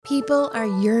People are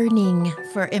yearning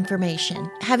for information,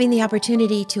 having the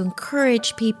opportunity to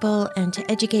encourage people and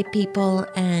to educate people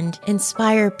and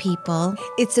inspire people.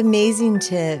 It's amazing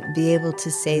to be able to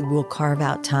say we'll carve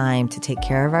out time to take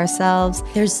care of ourselves.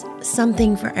 There's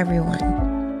something for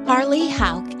everyone. Carley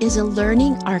Hauck is a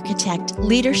learning architect,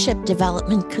 leadership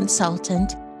development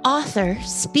consultant, author,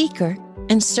 speaker,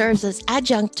 and serves as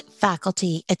adjunct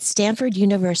faculty at Stanford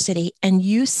University and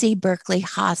UC Berkeley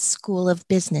Haas School of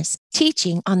Business,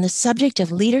 teaching on the subject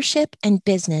of leadership and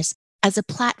business as a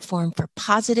platform for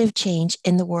positive change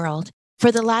in the world.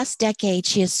 For the last decade,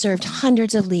 she has served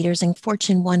hundreds of leaders in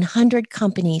Fortune 100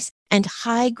 companies and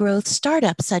high-growth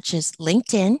startups such as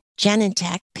LinkedIn,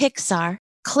 Genentech, Pixar,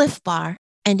 Cliff Bar,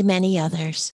 and many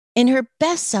others. In her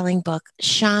best-selling book,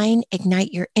 Shine,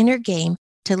 Ignite Your Inner Game,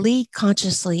 to lead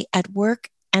consciously at work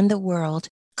and the world,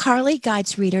 Carley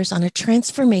guides readers on a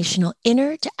transformational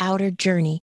inner to outer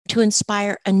journey to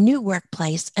inspire a new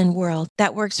workplace and world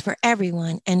that works for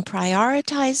everyone and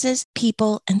prioritizes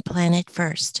people and planet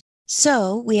first.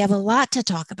 So we have a lot to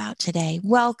talk about today.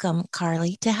 Welcome,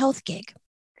 Carley, to Health Gig.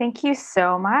 Thank you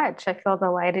so much. I feel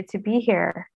delighted to be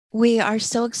here. We are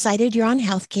so excited you're on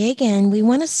Health Gig, and we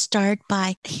want to start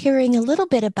by hearing a little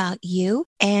bit about you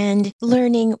and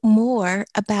learning more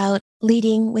about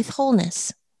leading with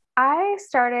wholeness. I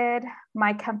started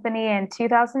my company in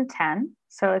 2010,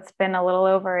 so it's been a little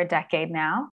over a decade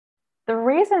now. The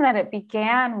reason that it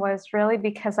began was really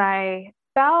because I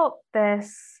felt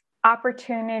this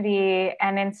opportunity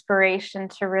and inspiration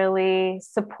to really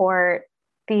support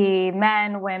the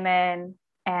men, women,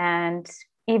 and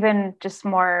even just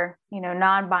more,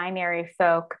 non-binary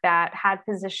folk that had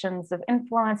positions of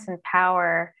influence and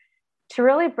power to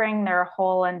really bring their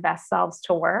whole and best selves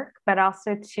to work, but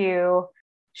also to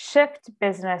shift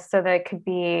business so that it could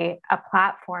be a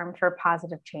platform for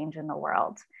positive change in the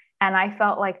world. And I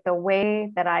felt like the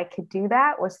way that I could do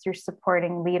that was through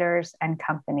supporting leaders and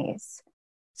companies.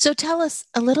 So tell us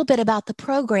a little bit about the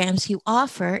programs you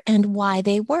offer and why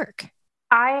they work.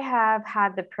 I have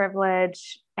had the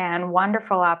privilege and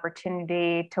wonderful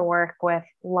opportunity to work with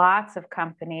lots of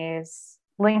companies.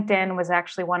 LinkedIn was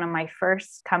actually one of my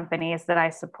first companies that I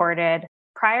supported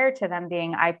prior to them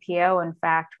being IPO, in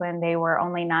fact, when they were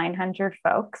only 900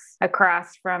 folks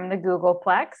across from the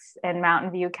Googleplex in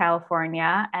Mountain View,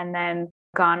 California, and then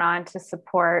gone on to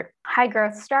support high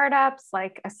growth startups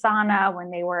like Asana when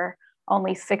they were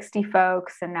only 60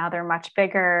 folks, and now they're much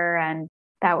bigger. And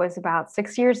that was about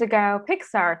 6 years ago.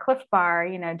 Pixar, Cliff Bar,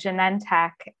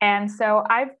 Genentech. And so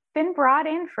I've been brought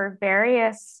in for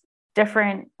various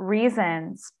different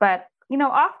reasons, but,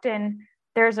 often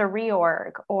there's a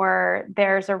reorg or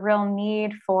there's a real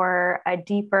need for a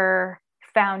deeper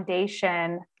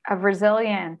foundation of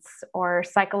resilience or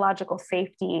psychological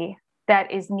safety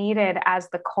that is needed as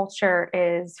the culture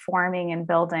is forming and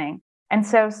building. And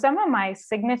so some of my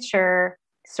signature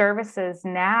services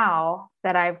now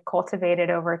that I've cultivated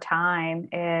over time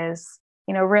is,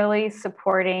 really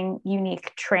supporting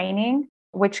unique training,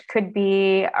 which could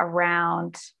be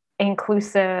around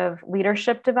inclusive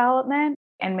leadership development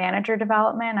and manager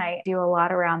development. I do a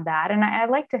lot around that. And I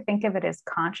like to think of it as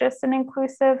conscious and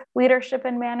inclusive leadership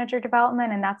and manager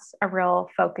development. And that's a real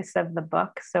focus of the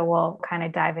book. So we'll kind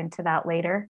of dive into that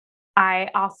later. I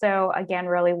also, again,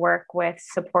 really work with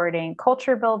supporting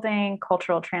culture building,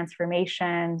 cultural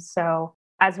transformation. So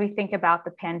as we think about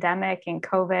the pandemic and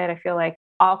COVID, I feel like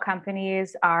all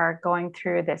companies are going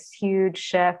through this huge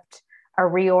shift, a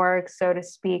reorg, so to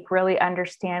speak, really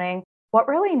understanding what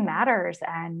really matters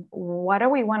and what do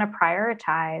we want to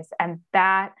prioritize. And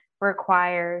that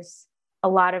requires a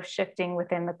lot of shifting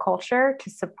within the culture to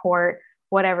support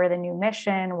whatever the new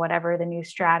mission, whatever the new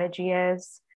strategy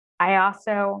is. I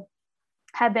also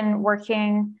have been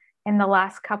working in the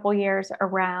last couple years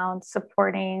around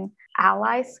supporting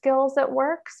ally skills at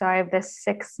work. So I have this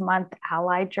 6-month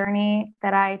ally journey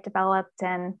that I developed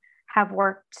and have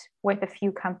worked with a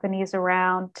few companies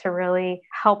around to really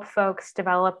help folks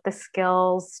develop the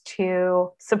skills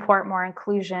to support more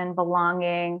inclusion,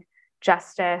 belonging,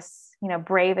 justice,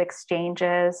 brave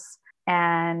exchanges,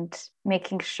 and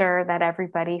making sure that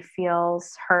everybody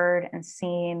feels heard and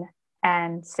seen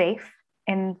and safe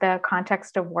in the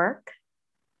context of work.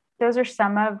 Those are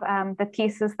some of the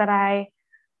pieces that I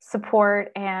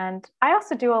support. And I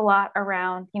also do a lot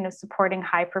around, supporting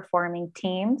high performing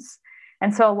teams.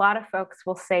 And so a lot of folks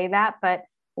will say that, but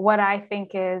what I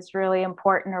think is really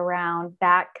important around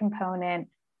that component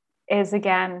is,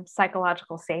 again,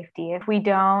 psychological safety. If we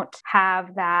don't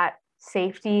have that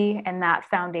safety and that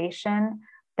foundation,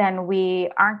 then we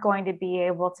aren't going to be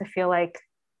able to feel like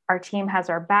our team has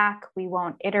our back. We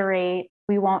won't iterate.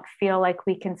 We won't feel like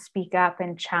we can speak up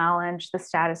and challenge the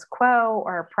status quo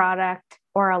or a product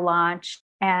or a launch.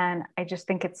 And I just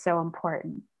think it's so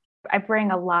important. I bring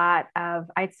a lot of,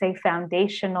 I'd say,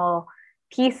 foundational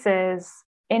pieces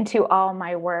into all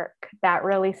my work that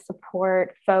really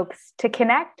support folks to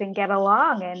connect and get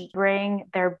along and bring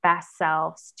their best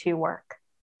selves to work.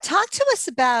 Talk to us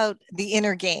about the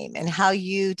inner game and how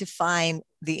you define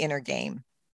the inner game.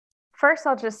 First,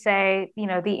 I'll just say,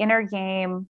 the inner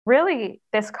game, really,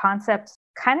 this concept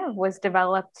kind of was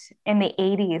developed in the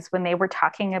 80s when they were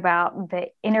talking about the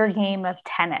inner game of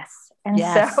tennis. And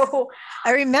yes. So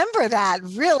I remember that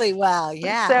really well.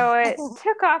 Yeah. So it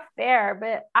took off there,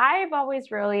 but I've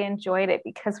always really enjoyed it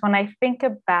because when I think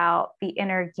about the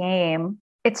inner game,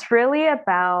 it's really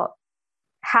about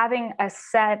having a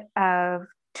set of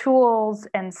tools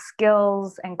and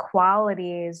skills and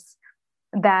qualities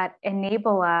that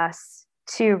enable us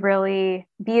to really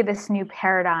be this new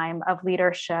paradigm of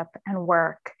leadership and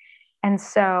work. And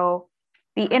so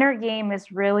the inner game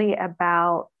is really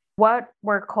about what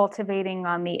we're cultivating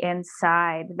on the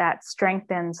inside that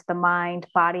strengthens the mind,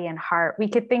 body, and heart. We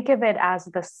could think of it as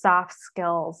the soft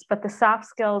skills, but the soft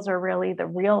skills are really the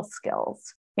real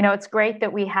skills. It's great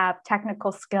that we have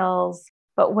technical skills,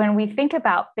 but when we think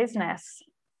about business,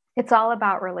 it's all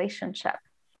about relationship.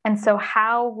 And so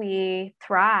how we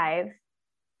thrive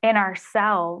in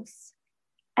ourselves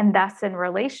and thus in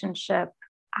relationship,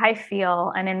 I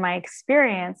feel, and in my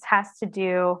experience, has to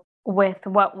do with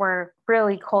what we're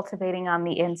really cultivating on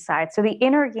the inside. So the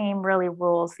inner game really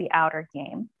rules the outer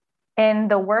game. In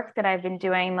the work that I've been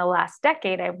doing the last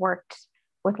decade, I've worked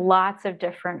with lots of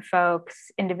different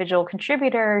folks, individual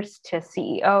contributors to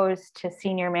CEOs, to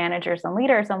senior managers and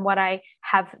leaders. And what I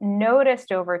have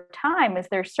noticed over time is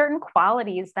there's certain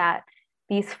qualities that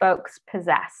these folks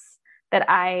possess that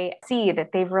I see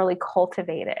that they've really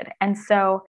cultivated. And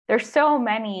so there's so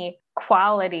many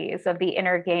qualities of the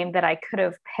inner game that I could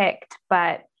have picked,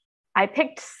 but I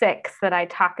picked 6 that I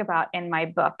talk about in my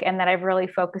book and that I've really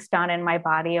focused on in my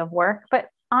body of work. But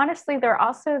honestly, they're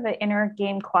also the inner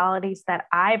game qualities that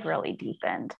I've really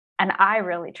deepened and I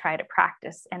really try to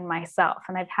practice in myself.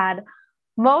 And I've had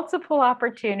multiple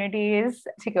opportunities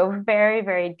to go very,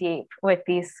 very deep with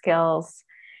these skills.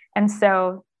 And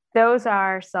so those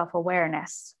are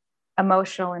self-awareness,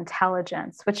 emotional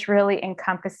intelligence, which really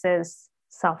encompasses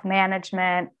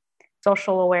self-management,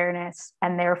 social awareness,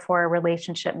 and therefore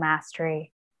relationship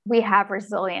mastery. We have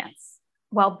resilience,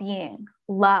 well-being,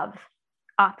 love,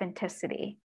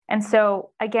 authenticity. And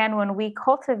so again, when we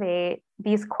cultivate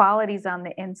these qualities on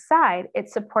the inside, it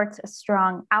supports a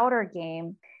strong outer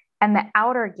game. And the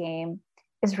outer game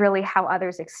is really how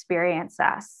others experience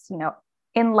us,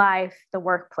 in life, the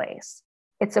workplace.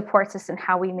 It supports us in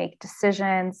how we make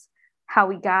decisions, how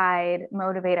we guide,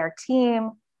 motivate our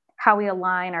team, how we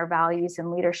align our values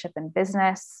in leadership and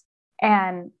business,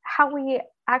 and how we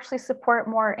actually support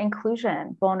more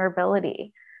inclusion,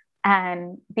 vulnerability,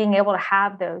 and being able to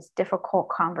have those difficult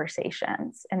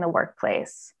conversations in the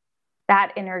workplace.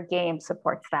 That inner game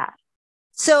supports that.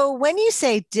 So when you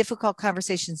say difficult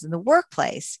conversations in the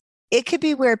workplace, it could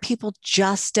be where people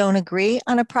just don't agree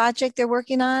on a project they're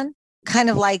working on,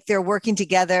 kind of like they're working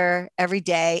together every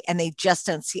day and they just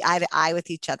don't see eye to eye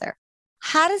with each other.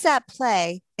 How does that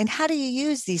play and how do you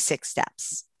use these 6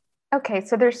 steps? Okay,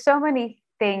 so there's so many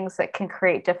things that can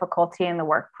create difficulty in the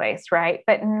workplace, right?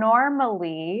 But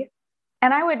normally,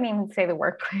 and I wouldn't even say the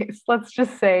workplace, let's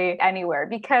just say anywhere,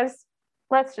 because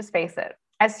let's just face it,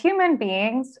 as human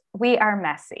beings, we are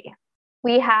messy.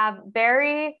 We have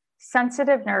very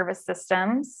sensitive nervous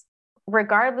systems,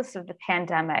 regardless of the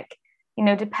pandemic.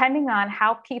 Depending on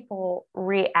how people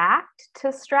react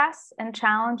to stress and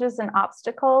challenges and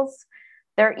obstacles,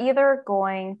 they're either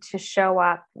going to show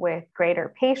up with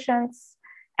greater patience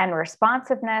and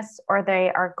responsiveness, or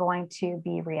they are going to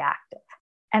be reactive.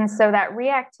 And so that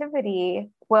reactivity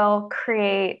will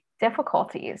create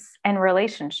difficulties in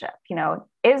relationship.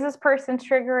 Is this person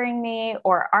triggering me,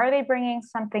 or are they bringing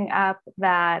something up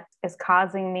that is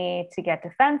causing me to get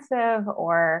defensive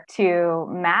or to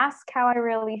mask how I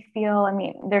really feel? I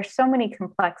mean, there's so many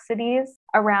complexities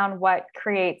around what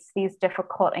creates these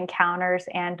difficult encounters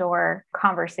and or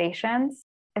conversations.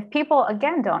 If people,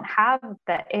 again, don't have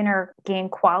the inner game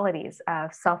qualities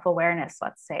of self-awareness,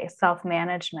 let's say,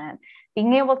 self-management,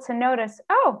 being able to notice,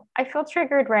 oh, I feel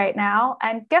triggered right now.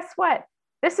 And guess what?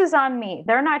 This is on me.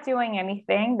 They're not doing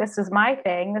anything. This is my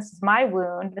thing. This is my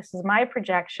wound. This is my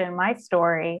projection, my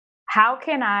story. How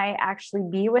can I actually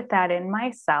be with that in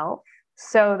myself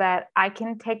so that I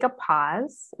can take a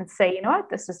pause and say, you know what,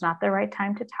 this is not the right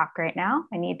time to talk right now.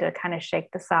 I need to kind of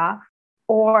shake this off.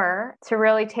 Or to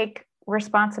really take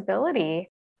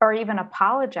responsibility or even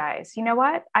apologize. You know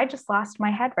what? I just lost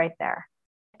my head right there.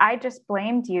 I just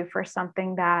blamed you for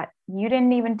something that you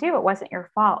didn't even do. It wasn't your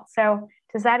fault. So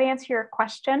does that answer your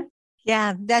question?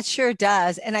 Yeah, that sure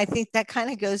does. And I think that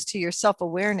kind of goes to your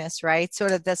self-awareness, right?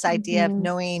 Sort of this idea of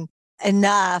knowing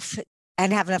enough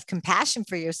and have enough compassion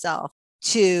for yourself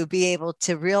to be able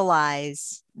to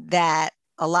realize that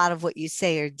a lot of what you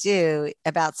say or do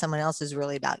about someone else is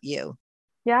really about you.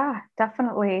 Yeah,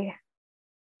 definitely.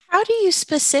 How do you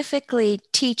specifically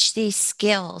teach these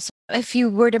skills? If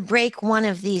you were to break one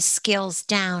of these skills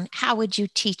down, how would you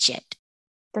teach it?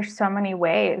 There's so many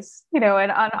ways, and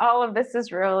on all of this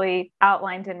is really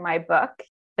outlined in my book.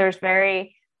 There's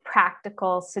very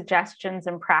practical suggestions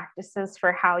and practices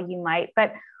for how you might,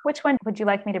 but which one would you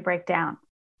like me to break down?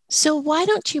 So why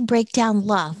don't you break down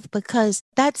love? Because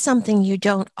that's something you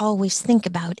don't always think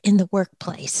about in the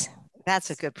workplace. That's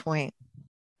a good point.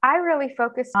 I really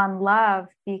focus on love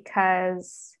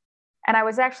because, and I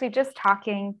was actually just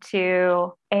talking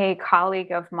to a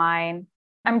colleague of mine.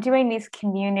 I'm doing these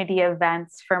community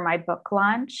events for my book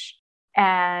launch.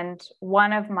 And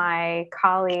one of my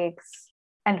colleagues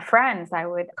and friends, I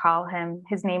would call him,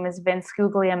 his name is Vince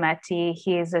Guglielmetti.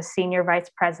 He is a senior vice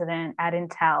president at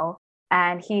Intel.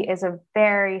 And he is a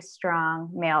very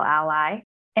strong male ally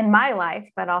in my life,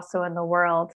 but also in the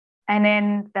world. And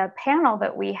in the panel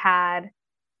that we had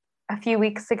a few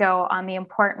weeks ago on the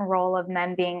important role of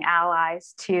men being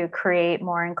allies to create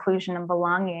more inclusion and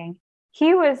belonging,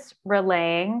 he was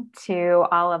relaying to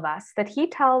all of us that he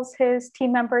tells his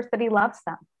team members that he loves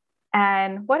them.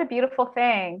 And what a beautiful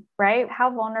thing, right? How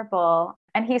vulnerable.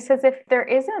 And he says, if there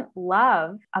isn't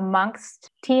love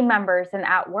amongst team members and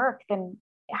at work, then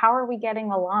how are we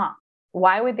getting along?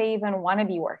 Why would they even want to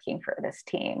be working for this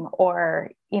team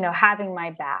or, having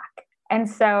my back? And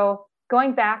so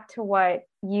going back to what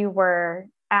you were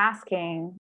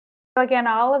asking, again,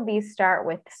 all of these start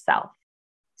with self.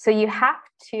 So you have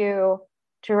to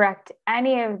direct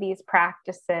any of these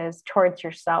practices towards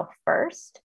yourself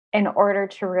first in order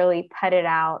to really put it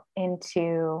out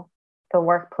into the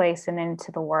workplace and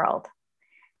into the world.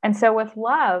 And so with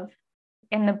love,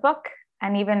 in the book,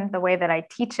 and even the way that I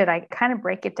teach it, I kind of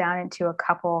break it down into a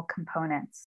couple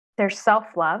components. There's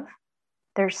self-love,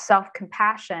 there's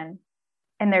self-compassion,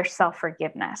 and there's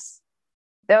self-forgiveness.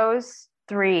 Those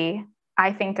three,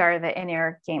 I think, are the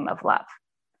inner game of love.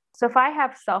 So if I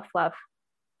have self-love,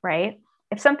 right?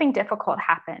 If something difficult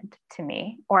happened to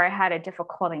me or I had a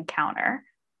difficult encounter,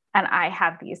 and I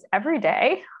have these every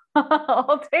day,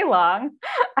 all day long,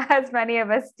 as many of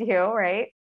us do, right?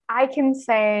 I can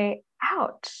say,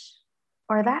 ouch,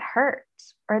 or that hurt,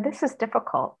 or this is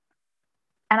difficult.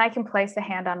 And I can place a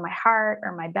hand on my heart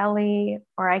or my belly,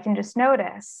 or I can just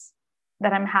notice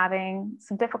that I'm having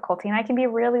some difficulty. And I can be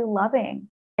really loving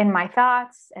in my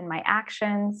thoughts and my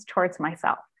actions towards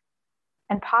myself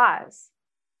and pause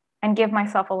and give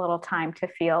myself a little time to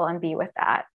feel and be with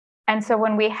that. And so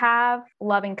when we have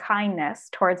loving kindness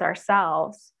towards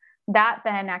ourselves, that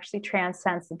then actually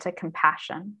transcends into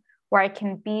compassion, where I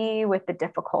can be with the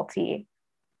difficulty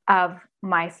of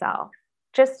myself,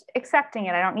 just accepting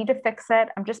it. I don't need to fix it.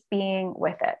 I'm just being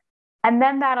with it. And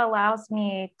then that allows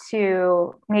me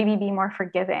to maybe be more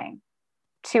forgiving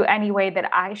to any way that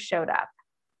I showed up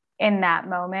in that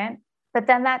moment. But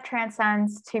then that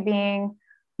transcends to being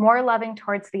more loving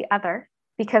towards the other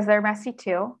because they're messy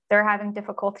too. They're having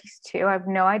difficulties too. I have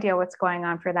no idea what's going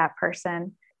on for that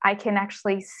person. I can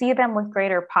actually see them with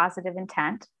greater positive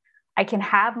intent. I can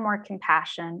have more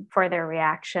compassion for their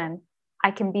reaction.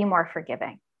 I can be more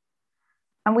forgiving.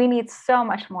 And we need so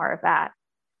much more of that.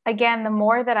 Again, the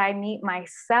more that I meet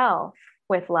myself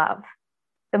with love,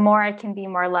 the more I can be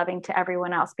more loving to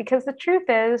everyone else. Because the truth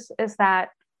is that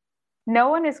no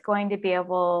one is going to be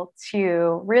able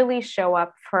to really show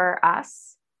up for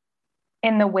us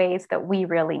in the ways that we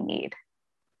really need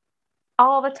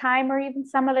all the time or even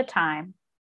some of the time.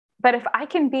 But if I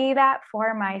can be that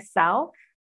for myself,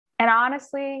 and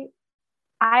honestly,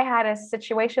 I had a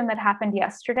situation that happened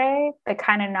yesterday that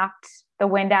kind of knocked the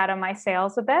wind out of my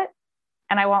sails a bit.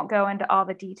 And I won't go into all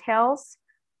the details,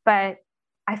 but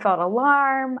I felt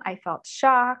alarm, I felt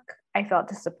shock, I felt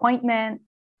disappointment,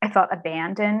 I felt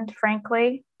abandoned,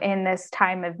 frankly, in this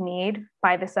time of need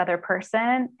by this other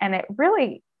person. And it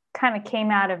really kind of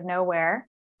came out of nowhere.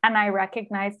 And I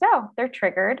recognized, oh, they're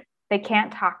triggered. They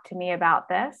can't talk to me about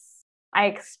this. I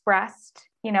expressed,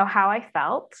 how I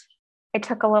felt. It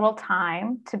took a little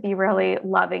time to be really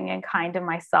loving and kind to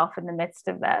myself in the midst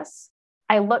of this.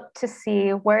 I looked to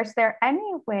see, where's there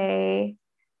any way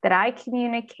that I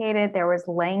communicated? There was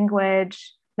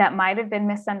language that might have been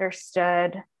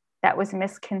misunderstood, that was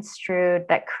misconstrued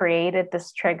that created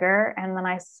this trigger. And then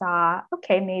I saw,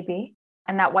 okay, maybe.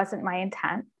 And that wasn't my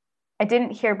intent. I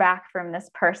didn't hear back from this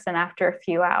person after a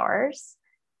few hours.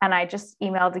 And I just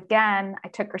emailed again. I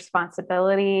took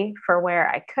responsibility for where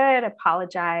I could,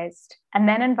 apologized, and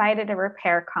then invited a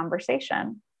repair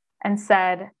conversation and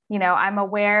said, I'm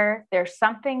aware there's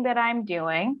something that I'm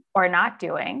doing or not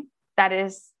doing that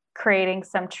is creating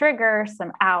some trigger,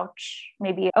 some ouch,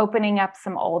 maybe opening up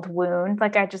some old wound.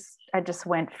 Like I just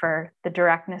went for the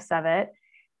directness of it.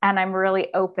 And I'm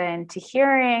really open to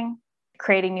hearing,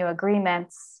 creating new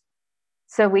agreements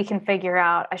so we can figure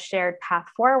out a shared path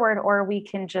forward, or we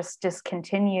can just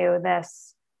discontinue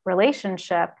this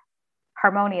relationship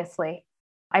harmoniously.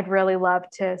 I'd really love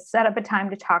to set up a time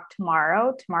to talk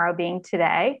tomorrow being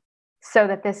today, so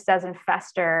that this doesn't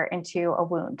fester into a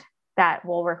wound that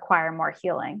will require more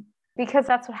healing. Because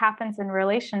that's what happens in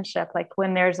relationship. Like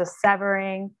when there's a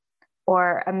severing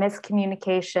or a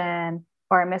miscommunication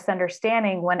or a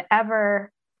misunderstanding,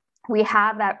 whenever we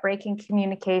have that breaking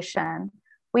communication,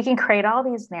 we can create all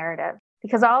these narratives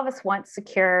because all of us want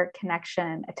secure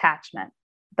connection, attachment.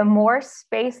 The more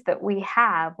space that we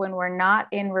have when we're not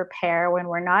in repair, when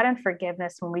we're not in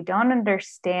forgiveness, when we don't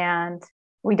understand,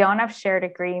 we don't have shared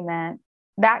agreement,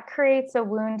 that creates a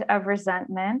wound of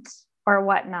resentment or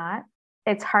whatnot.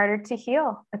 It's harder to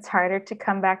heal. It's harder to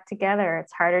come back together.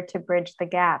 It's harder to bridge the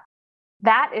gap.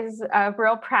 That is a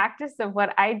real practice of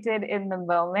what I did in the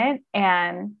moment.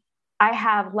 And I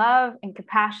have love and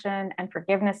compassion and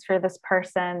forgiveness for this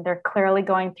person. They're clearly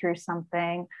going through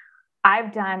something.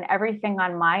 I've done everything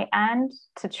on my end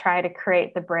to try to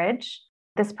create the bridge.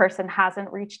 This person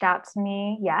hasn't reached out to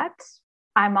me yet.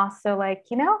 I'm also like,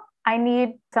 I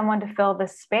need someone to fill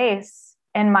this space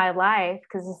in my life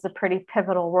because this is a pretty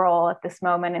pivotal role at this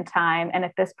moment in time. And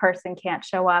if this person can't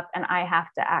show up and I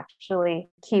have to actually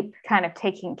keep kind of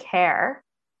taking care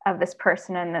of this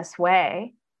person in this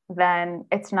way, then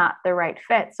it's not the right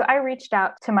fit. So I reached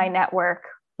out to my network,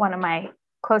 one of my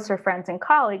closer friends and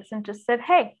colleagues, and just said,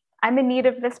 hey, I'm in need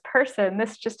of this person.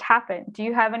 This just happened. Do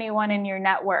you have anyone in your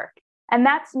network? And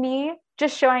that's me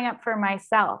just showing up for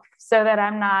myself so that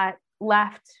I'm not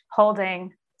left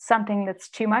holding something that's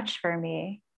too much for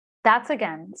me. That's,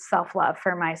 again, self-love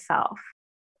for myself.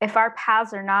 If our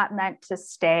paths are not meant to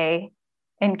stay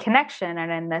in connection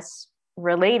and in this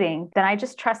relating, then I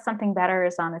just trust something better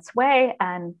is on its way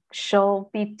and she'll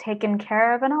be taken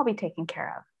care of and I'll be taken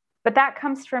care of. But that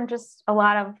comes from just a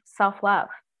lot of self-love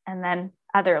and then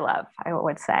other love, I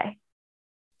would say.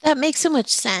 That makes so much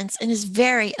sense and is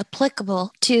very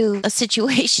applicable to a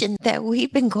situation that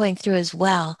we've been going through as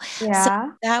well. Yeah.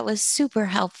 So that was super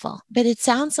helpful. But it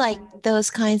sounds like those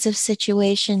kinds of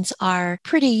situations are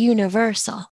pretty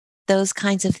universal. Those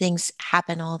kinds of things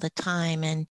happen all the time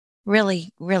and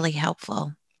really, really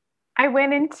helpful. I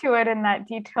went into it in that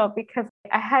detail because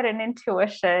I had an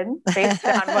intuition based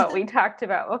on what we talked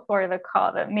about before the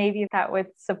call that maybe that would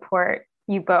support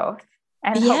you both.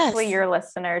 And hopefully your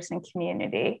listeners and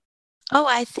community. Oh,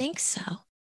 I think so.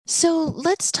 So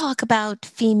let's talk about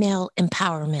female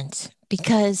empowerment,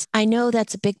 because I know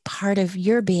that's a big part of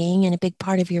your being and a big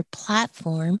part of your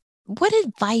platform. What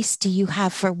advice do you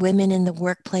have for women in the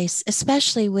workplace,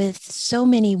 especially with so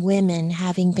many women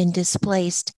having been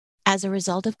displaced as a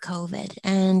result of COVID?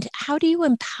 And how do you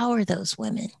empower those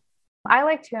women? I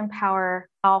like to empower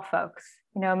all folks,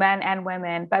 men and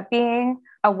women, but being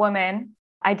a woman,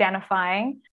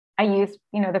 identifying, I use,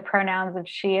 the pronouns of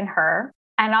she and her,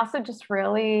 and also just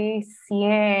really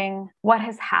seeing what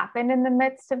has happened in the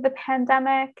midst of the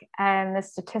pandemic and the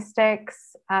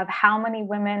statistics of how many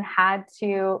women had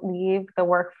to leave the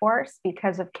workforce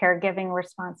because of caregiving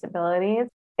responsibilities.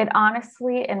 It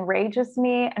honestly enrages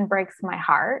me and breaks my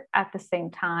heart at the same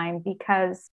time,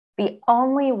 because the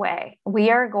only way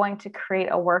we are going to create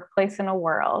a workplace in a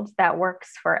world that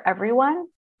works for everyone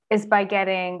is by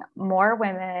getting more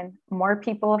women, more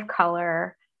people of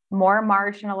color, more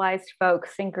marginalized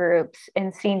folks and groups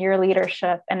in senior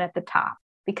leadership and at the top,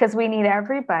 because we need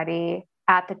everybody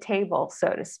at the table, so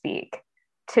to speak,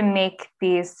 to make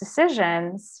these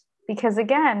decisions. Because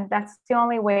again, that's the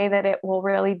only way that it will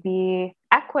really be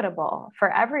equitable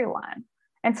for everyone.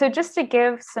 And so just to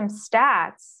give some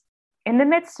stats, in the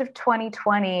midst of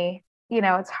 2020,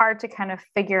 it's hard to kind of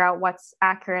figure out what's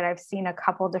accurate. I've seen a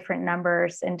couple different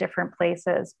numbers in different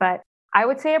places, but I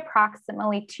would say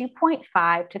approximately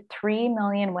 2.5 to 3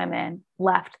 million women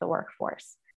left the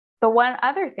workforce. The one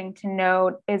other thing to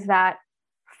note is that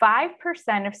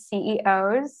 5% of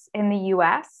CEOs in the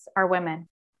US are women,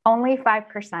 only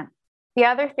 5%. The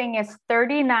other thing is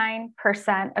 39%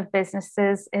 of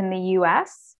businesses in the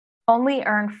US only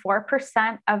earn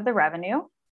 4% of the revenue.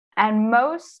 And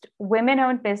most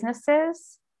women-owned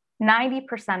businesses,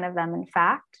 90% of them, in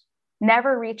fact,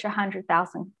 never reach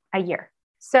 100,000 a year.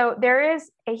 So there is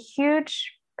a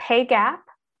huge pay gap.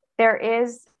 There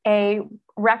is a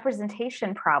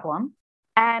representation problem.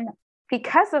 And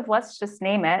because of, let's just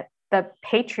name it, the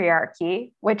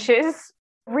patriarchy, which is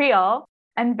real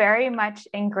and very much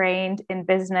ingrained in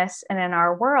business and in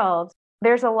our world,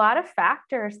 there's a lot of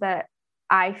factors that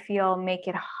I feel make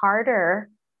it harder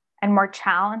and more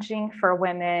challenging for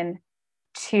women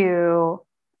to,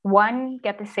 one,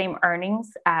 get the same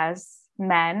earnings as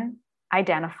men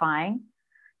identifying,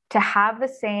 to have the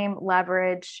same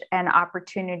leverage and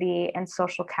opportunity and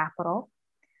social capital,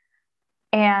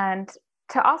 and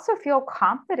to also feel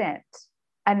confident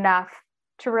enough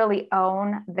to really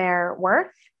own their worth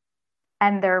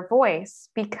and their voice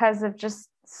because of just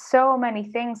so many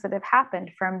things that have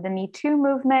happened, from the Me Too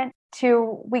movement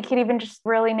to, we could even just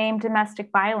really name domestic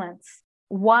violence.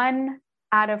 1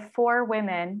 out of 4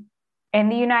 women in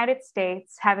the United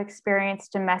States have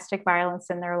experienced domestic violence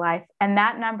in their life. And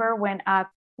that number went up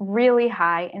really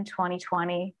high in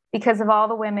 2020 because of all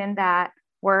the women that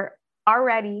were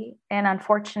already in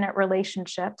unfortunate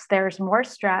relationships. There's more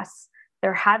stress.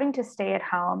 They're having to stay at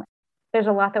home. There's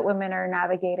a lot that women are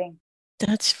navigating.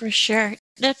 That's for sure.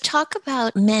 Now talk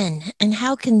about men and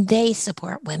how can they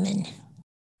support women?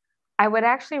 I would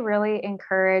actually really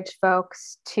encourage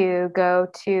folks to go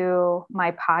to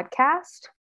my podcast.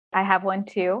 I have one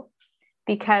too,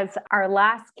 because our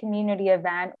last community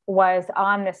event was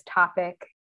on this topic,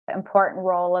 the important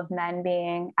role of men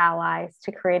being allies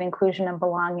to create inclusion and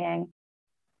belonging.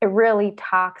 It really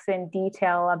talks in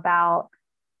detail about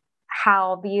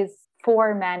how these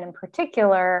 4 men in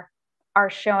particular are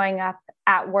showing up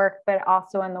at work, but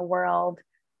also in the world,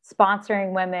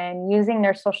 sponsoring women, using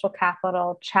their social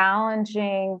capital,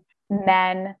 challenging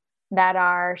men that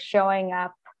are showing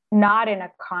up not in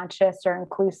a conscious or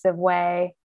inclusive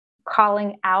way,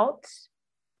 calling out,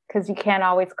 because you can't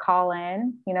always call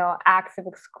in, acts of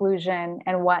exclusion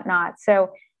and whatnot.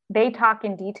 So they talk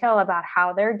in detail about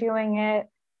how they're doing it,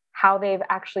 how they've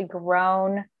actually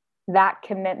grown that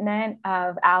commitment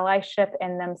of allyship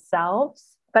in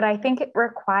themselves. But I think it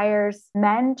requires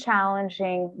men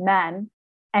challenging men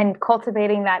and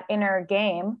cultivating that inner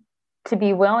game to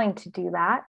be willing to do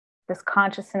that, this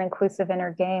conscious and inclusive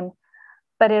inner game.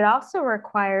 But it also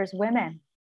requires women.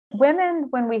 Women,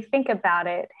 when we think about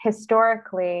it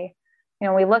historically,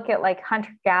 we look at like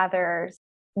hunter-gatherers,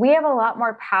 we have a lot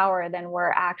more power than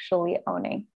we're actually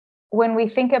owning. When we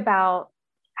think about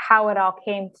how it all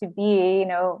came to be,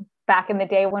 back in the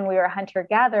day when we were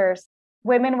hunter-gatherers,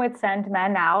 women would send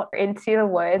men out into the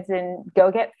woods and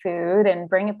go get food and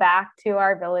bring it back to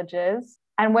our villages.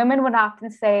 And women would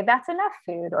often say, that's enough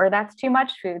food or that's too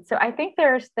much food. So I think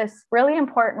there's this really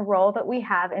important role that we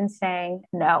have in saying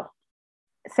no,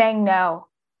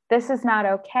 this is not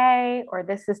okay, or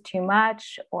this is too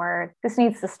much, or this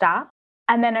needs to stop.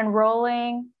 And then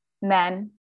enrolling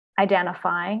men,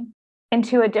 identifying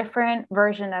into a different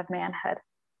version of manhood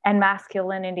and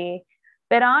masculinity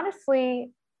that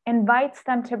honestly invites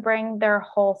them to bring their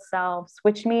whole selves,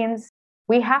 which means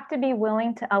we have to be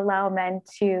willing to allow men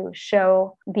to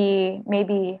show the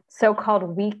maybe so-called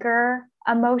weaker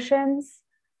emotions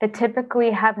that typically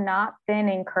have not been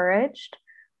encouraged.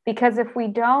 Because if we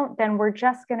don't, then we're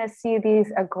just going to see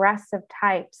these aggressive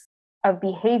types of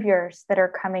behaviors that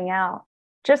are coming out.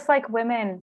 Just like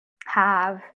women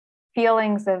have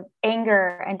feelings of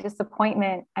anger and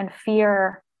disappointment and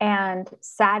fear and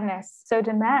sadness, so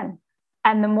do men.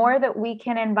 And the more that we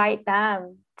can invite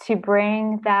them to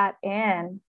bring that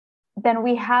in, then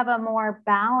we have a more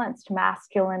balanced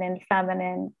masculine and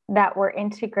feminine that we're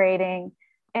integrating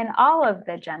in all of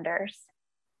the genders.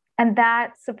 And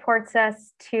that supports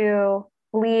us to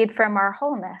lead from our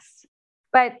wholeness.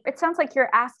 But it sounds like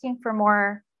you're asking for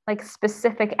more like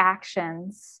specific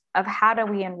actions of how do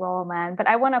we enroll men. But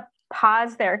I want to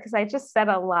pause there because I just said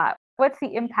a lot. What's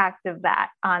the impact of that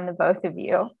on the both of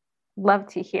you? Love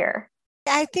to hear.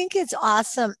 I think it's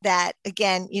awesome that,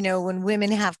 again, when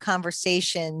women have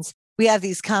conversations, we have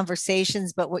these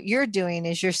conversations, but what you're doing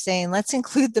is you're saying, let's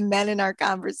include the men in our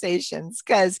conversations,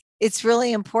 because it's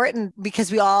really important,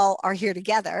 because we all are here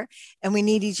together and we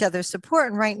need each other's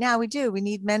support. And right now we do. We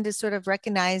need men to sort of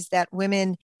recognize that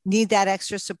women need that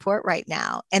extra support right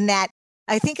now. And that,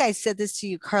 I think I said this to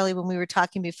you, Carley, when we were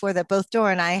talking before, that both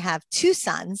Dora and I have 2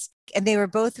 sons. And they were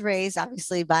both raised,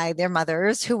 obviously, by their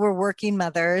mothers who were working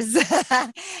mothers.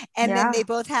 And then they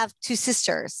both have two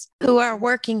sisters who are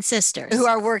working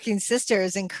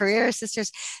sisters, and career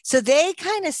sisters. So they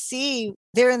kind of see,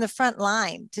 they're in the front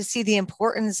line to see the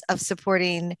importance of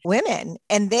supporting women.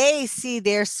 And they see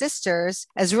their sisters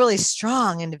as really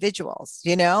strong individuals,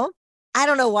 you know? I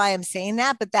don't know why I'm saying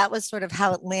that, but that was sort of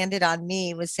how it landed on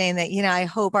me, was saying that, you know, I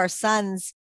hope our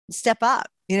sons step up,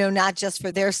 you know, not just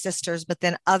for their sisters, but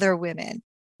then other women,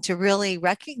 to really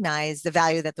recognize the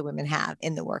value that the women have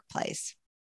in the workplace.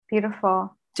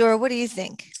 Beautiful. Dora, what do you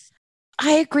think?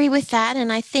 I agree with that.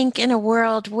 And I think in a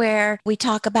world where we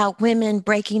talk about women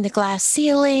breaking the glass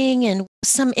ceiling and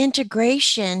some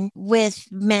integration with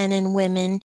men and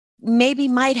women maybe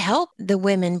might help the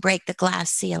women break the glass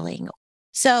ceiling.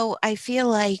 So I feel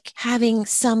like having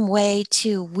some way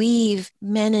to weave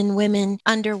men and women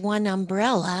under one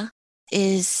umbrella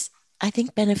is, I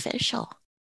think, beneficial.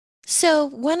 So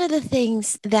one of the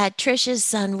things that Trisha's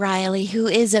son, Riley, who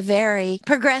is a very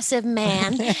progressive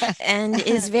man and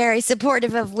is very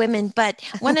supportive of women, but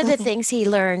one of the things he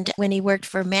learned when he worked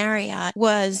for Marriott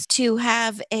was to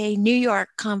have a New York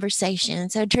conversation.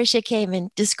 So Trisha came and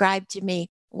described to me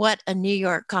what a New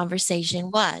York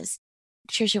conversation was.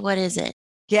 Trisha, what is it?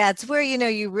 Yeah, it's where, you know,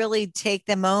 you really take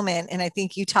the moment. And I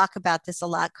think you talk about this a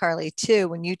lot, Carley, too,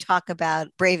 when you talk about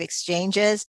brave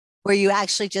exchanges, where you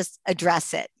actually just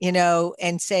address it, you know,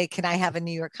 and say, can I have a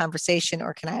New York conversation,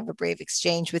 or can I have a brave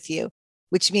exchange with you?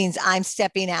 Which means I'm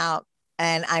stepping out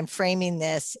and I'm framing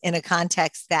this in a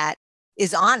context that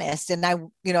is honest. And I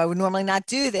would normally not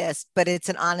do this, but it's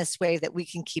an honest way that we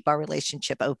can keep our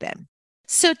relationship open.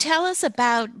 So tell us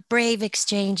about brave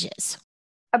exchanges.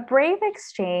 A brave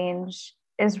exchange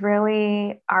is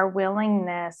really our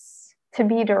willingness to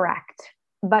be direct,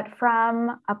 but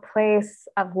from a place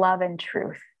of love and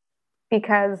truth.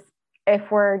 Because if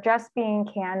we're just being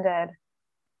candid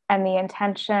and the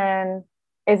intention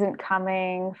isn't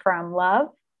coming from love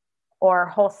or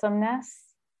wholesomeness,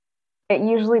 it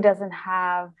usually doesn't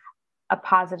have a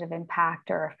positive impact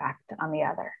or effect on the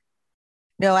other.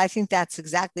 No, I think that's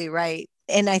exactly right.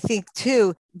 And I think,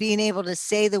 too, being able to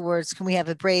say the words, can we have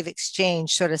a brave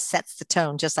exchange, sort of sets the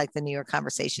tone, just like the New York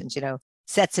conversations, you know,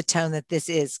 sets a tone that this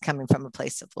is coming from a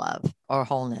place of love or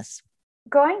wholeness.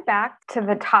 Going back to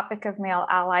the topic of male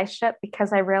allyship,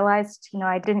 because I realized, you know,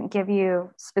 I didn't give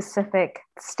you specific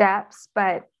steps,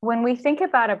 but when we think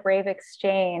about a brave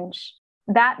exchange,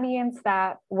 that means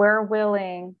that we're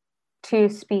willing to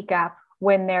speak up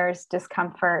when there's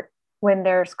discomfort, when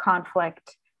there's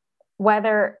conflict,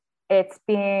 whether it's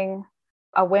being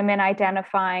a women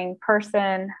identifying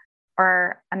person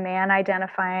or a man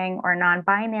identifying or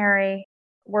non-binary.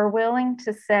 We're willing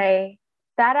to say,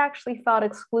 that actually felt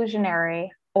exclusionary,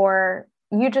 or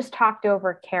you just talked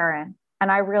over Karen,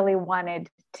 and I really wanted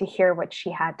to hear what she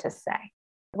had to say.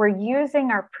 We're using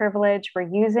our privilege,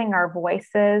 we're using our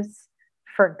voices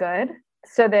for good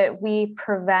so that we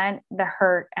prevent the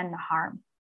hurt and the harm,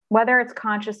 whether it's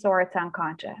conscious or it's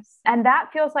unconscious. And that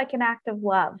feels like an act of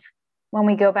love when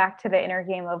we go back to the inner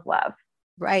game of love.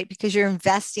 Right, because you're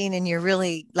investing and you're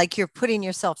really, like, you're putting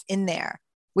yourself in there,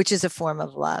 which is a form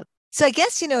of love. So I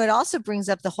guess, you know, it also brings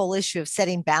up the whole issue of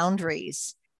setting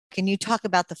boundaries. Can you talk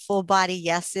about the full body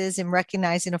yeses and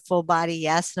recognizing a full body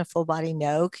yes and a full body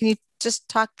no? Can you just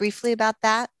talk briefly about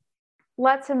that?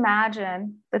 Let's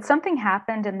imagine that something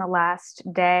happened in the last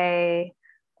day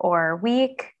or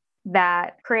week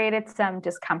that created some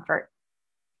discomfort,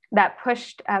 that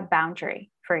pushed a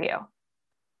boundary for you.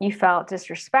 You felt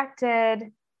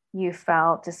disrespected, you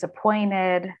felt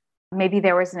disappointed, maybe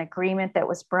there was an agreement that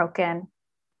was broken.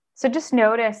 So just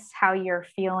notice how you're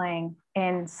feeling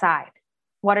inside.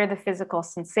 What are the physical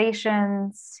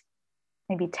sensations?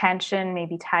 Maybe tension,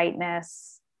 maybe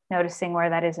tightness, noticing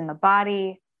where that is in the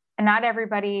body. And not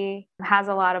everybody has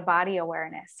a lot of body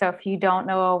awareness. So if you don't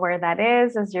know where that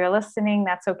is as you're listening,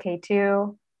 that's okay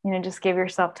too. You know, just give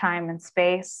yourself time and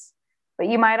space. But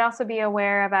you might also be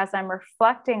aware of, as I'm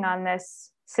reflecting on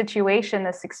this situation,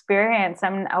 this experience,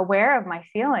 I'm aware of my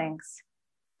feelings.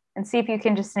 And see if you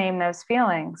can just name those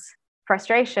feelings: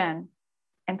 frustration,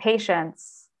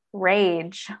 impatience,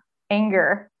 rage,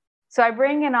 anger. So I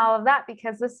bring in all of that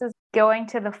because this is going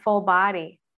to the full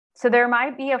body. So there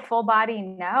might be a full body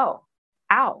no,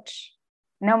 ouch,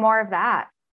 no more of that,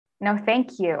 no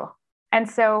thank you. And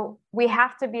so we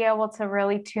have to be able to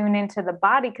really tune into the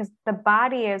body, because the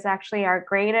body is actually our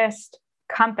greatest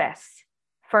compass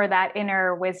for that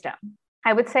inner wisdom.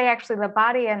 I would say actually the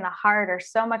body and the heart are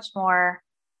so much more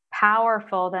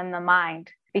powerful than the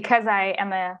mind. Because I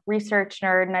am a research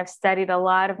nerd and I've studied a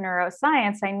lot of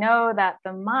neuroscience, I know that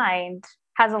the mind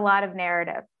has a lot of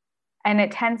narrative. and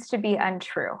it tends to be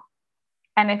untrue.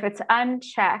 And if it's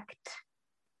unchecked,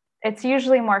 it's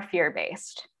usually more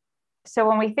fear-based. So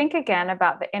when we think again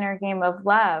about the inner game of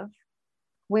love,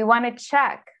 we want to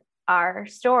check our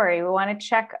story. We want to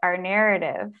check our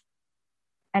narrative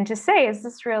and to say, is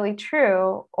this really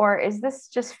true? Or is this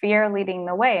just fear leading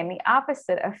the way? And the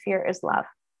opposite of fear is love.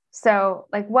 So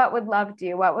like, what would love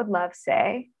do? What would love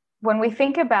say? When we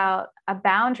think about a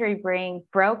boundary being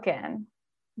broken,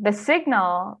 the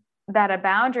signal that a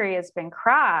boundary has been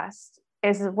crossed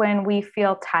is when we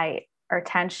feel tight or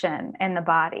tension in the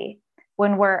body,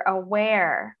 when we're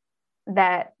aware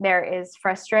that there is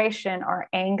frustration or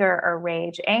anger or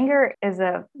rage. Anger is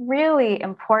a really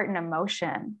important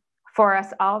emotion for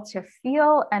us all to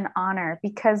feel and honor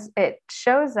because it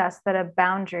shows us that a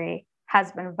boundary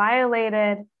has been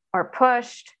violated or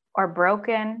pushed or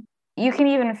broken. You can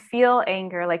even feel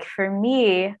anger. Like for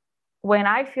me, when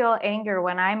I feel anger,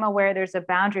 when I'm aware there's a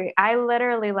boundary, I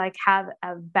literally like have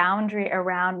a boundary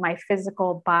around my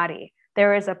physical body.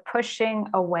 There is a pushing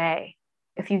away.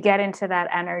 If you get into that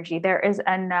energy, there is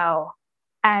a no.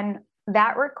 And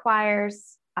that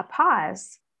requires a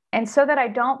pause. And so that I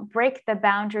don't break the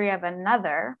boundary of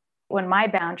another, when my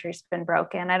boundary's been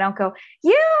broken, I don't go,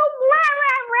 you,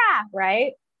 rah, rah, rah,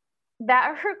 right?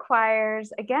 That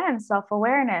requires, again,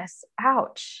 self-awareness.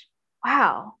 Ouch.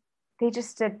 Wow. They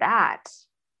just did that.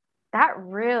 That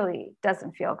really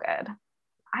doesn't feel good.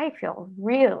 I feel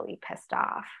really pissed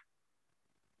off.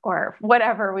 Or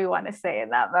whatever we want to say in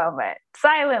that moment,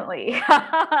 silently.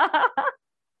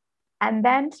 And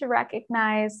then to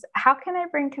recognize, how can I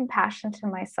bring compassion to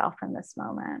myself in this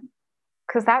moment?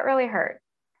 Because that really hurt.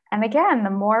 And again,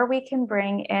 the more we can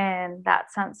bring in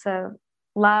that sense of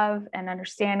love and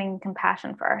understanding and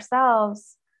compassion for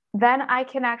ourselves, then I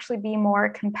can actually be more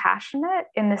compassionate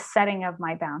in the setting of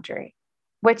my boundary,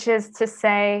 which is to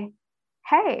say,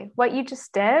 hey, what you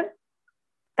just did,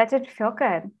 that didn't feel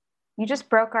good. You just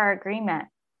broke our agreement.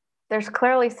 There's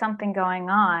clearly something going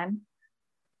on.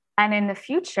 And in the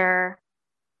future,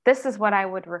 this is what I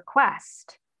would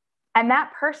request. And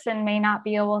that person may not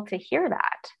be able to hear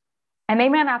that. And they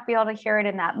may not be able to hear it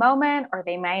in that moment, or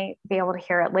they may be able to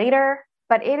hear it later.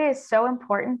 But it is so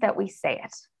important that we say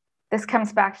it. This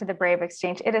comes back to the brave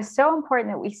exchange. It is so important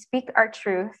that we speak our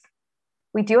truth.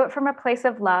 We do it from a place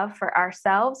of love for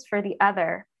ourselves, for the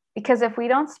other. Because if we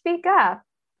don't speak up,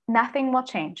 nothing will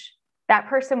change. That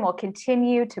person will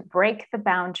continue to break the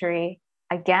boundary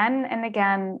again and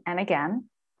again and again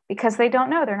because they don't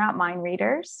know. They're not mind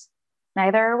readers.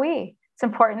 Neither are we. It's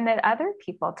important that other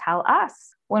people tell us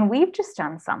when we've just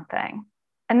done something.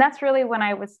 And that's really when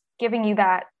I was giving you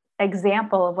that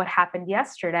example of what happened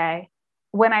yesterday,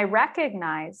 when I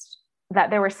recognized that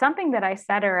there was something that I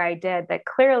said or I did that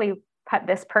clearly put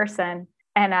this person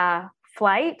in a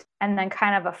flight and then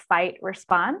kind of a fight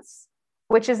response,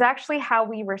 which is actually how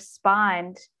we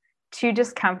respond to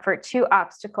discomfort, to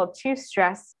obstacle, to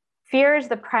stress. Fear is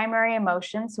the primary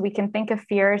emotion. So we can think of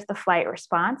fear as the flight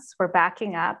response. We're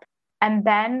backing up. And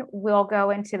then we'll go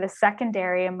into the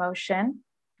secondary emotion,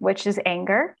 which is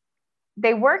anger.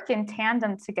 They work in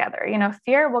tandem together. You know,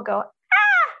 fear will go,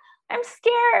 I'm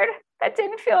scared. That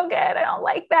didn't feel good. I don't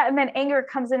like that. And then anger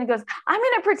comes in and goes, I'm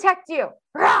going to protect you.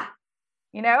 Rah!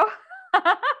 You know?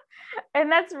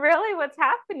 And that's really what's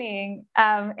happening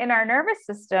in our nervous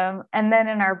system and then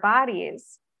in our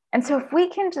bodies. And so if we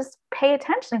can just pay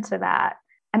attention to that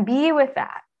and be with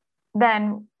that,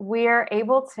 then we're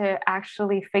able to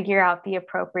actually figure out the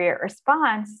appropriate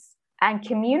response and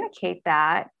communicate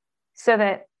that so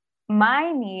that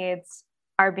my needs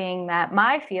are being met,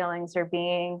 my feelings are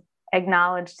being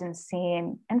acknowledged and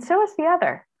seen, and so is the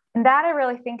other. And that I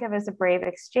really think of as a brave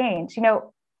exchange. You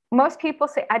know, most people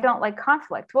say, I don't like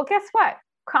conflict. Well, guess what?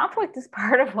 Conflict is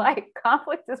part of life.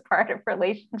 Conflict is part of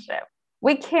relationship.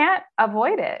 We can't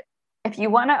avoid it. If you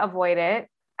want to avoid it,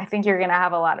 I think you're going to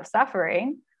have a lot of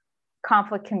suffering.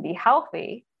 Conflict can be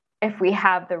healthy if we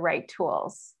have the right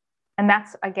tools. And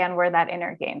that's, again, where that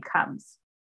inner game comes.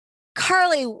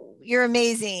 Carley, you're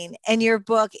amazing. And your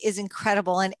book is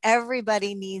incredible. And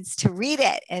everybody needs to read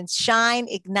it and shine,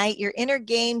 ignite your inner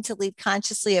game to lead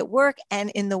consciously at work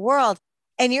and in the world.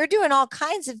 And you're doing all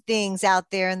kinds of things out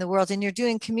there in the world, and you're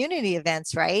doing community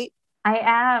events, right? I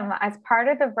am. As part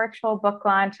of the virtual book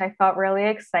launch, I felt really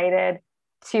excited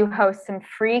to host some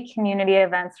free community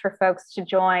events for folks to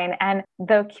join. And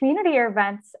the community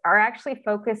events are actually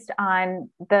focused on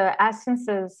the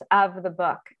essences of the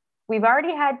book. We've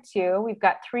already had 2. We've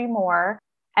got 3 more.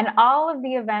 And all of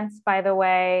the events, by the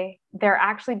way, they're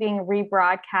actually being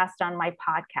rebroadcast on my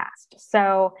podcast.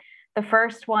 So the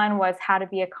first one was how to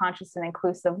be a conscious and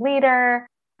inclusive leader.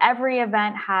 Every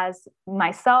event has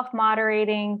myself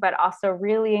moderating, but also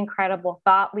really incredible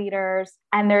thought leaders.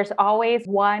 And there's always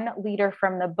one leader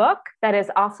from the book that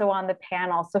is also on the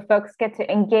panel. So folks get to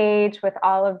engage with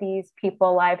all of these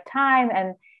people live time.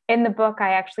 And in the book,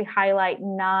 I actually highlight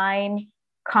 9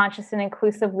 conscious and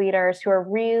inclusive leaders who are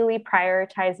really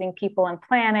prioritizing people and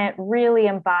planet, really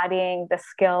embodying the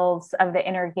skills of the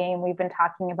inner game we've been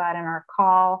talking about in our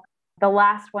call. The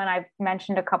last one I've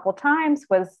mentioned a couple times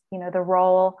was, the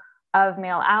role of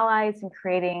male allies in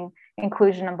creating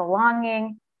inclusion and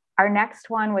belonging. Our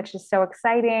next one, which is so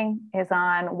exciting, is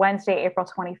on Wednesday, April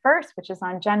 21st, which is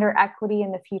on gender equity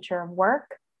in the future of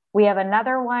work. We have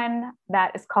another one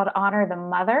that is called Honor the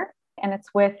Mother, and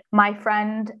it's with my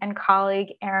friend and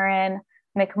colleague, Erin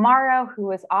McMorrow,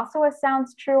 who is also a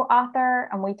Sounds True author.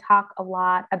 And we talk a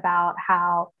lot about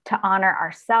how to honor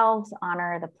ourselves,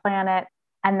 honor the planet.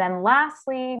 And then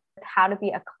lastly, how to be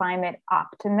a climate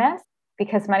optimist,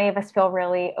 because many of us feel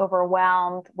really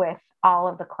overwhelmed with all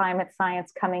of the climate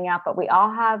science coming out, but we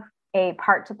all have a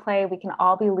part to play. We can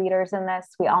all be leaders in this.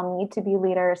 We all need to be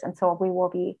leaders. And so we will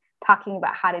be talking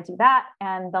about how to do that.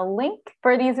 And the link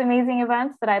for these amazing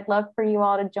events that I'd love for you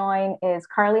all to join is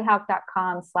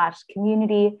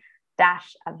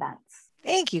carleyhauck.com/community-events.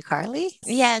 Thank you, Carley.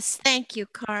 Yes, thank you,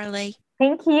 Carley.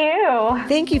 Thank you.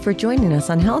 Thank you for joining us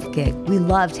on Health Gig. We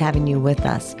loved having you with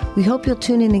us. We hope you'll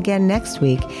tune in again next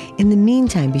week. In the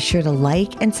meantime, be sure to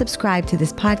like and subscribe to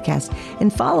this podcast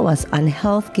and follow us on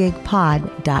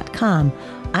healthgigpod.com.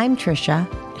 I'm Trisha.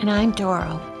 And I'm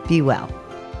Doro. Be well.